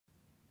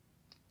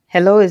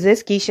Hello, is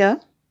this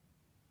Keisha?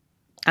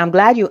 I'm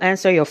glad you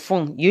answer your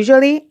phone.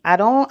 Usually, I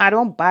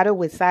don't bother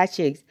with side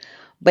chicks.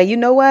 But you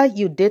know what?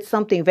 You did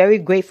something very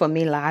great for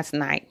me last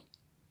night.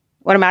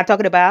 What am I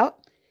talking about?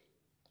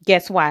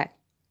 Guess what?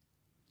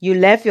 You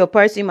left your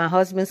purse in my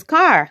husband's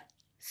car,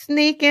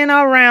 sneaking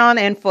around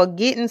and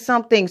forgetting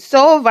something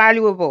so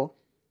valuable.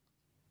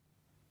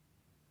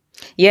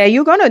 Yeah,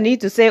 you're gonna need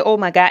to say, oh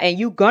my God, and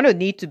you're gonna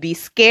need to be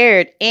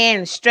scared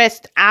and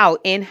stressed out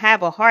and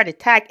have a heart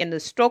attack and a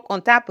stroke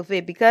on top of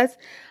it because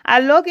I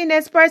look in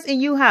this purse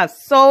and you have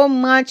so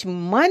much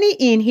money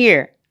in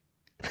here.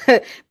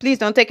 Please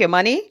don't take your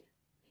money.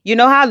 You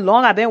know how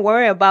long I've been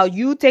worried about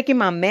you taking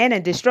my man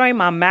and destroying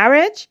my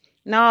marriage?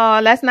 No,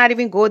 let's not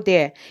even go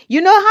there.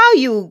 You know how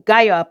you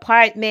got your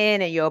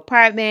apartment and your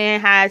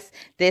apartment has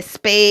this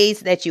space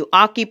that you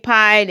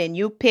occupied and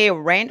you pay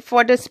rent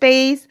for the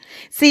space?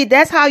 See,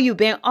 that's how you've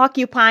been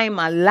occupying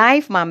my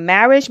life, my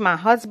marriage, my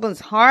husband's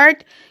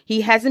heart.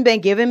 He hasn't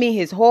been giving me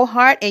his whole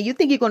heart. And you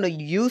think you're going to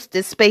use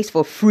this space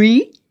for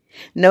free?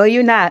 No,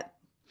 you're not.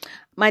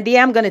 My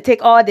dear, I'm going to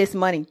take all this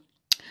money.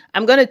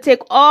 I'm going to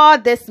take all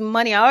this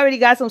money. I already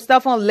got some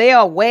stuff on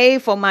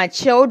layaway for my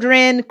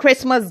children,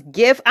 Christmas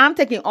gift. I'm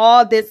taking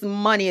all this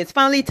money. It's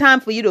finally time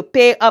for you to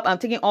pay up. I'm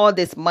taking all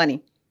this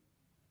money.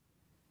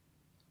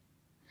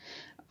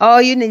 Oh,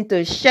 you need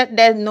to shut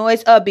that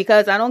noise up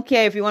because I don't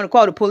care if you want to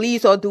call the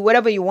police or do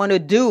whatever you want to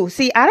do.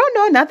 See, I don't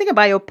know nothing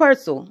about your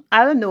person.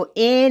 I don't know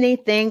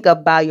anything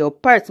about your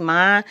person,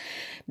 man.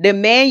 The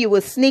man you were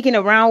sneaking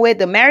around with,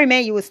 the married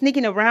man you were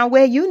sneaking around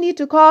with, you need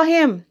to call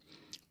him.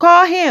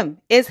 Call him.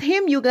 It's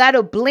him you got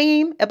to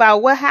blame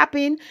about what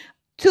happened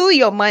to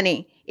your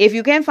money. If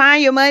you can't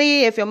find your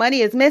money, if your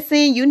money is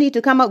missing, you need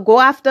to come up, go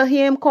after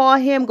him, call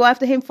him, go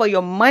after him for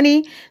your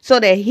money so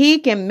that he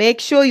can make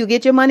sure you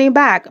get your money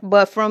back.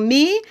 But from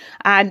me,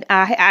 I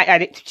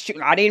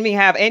didn't even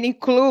have any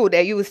clue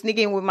that you were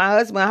sneaking with my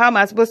husband. How am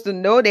I supposed to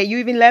know that you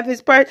even left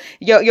his purse,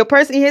 your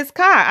purse in his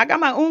car? I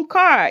got my own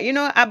car,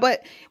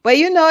 but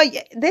you know,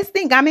 this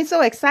thing got me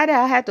so excited.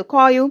 I had to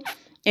call you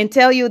and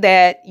tell you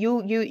that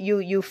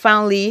you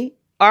finally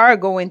are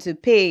going to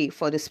pay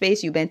for the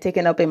space you've been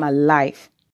taking up in my life.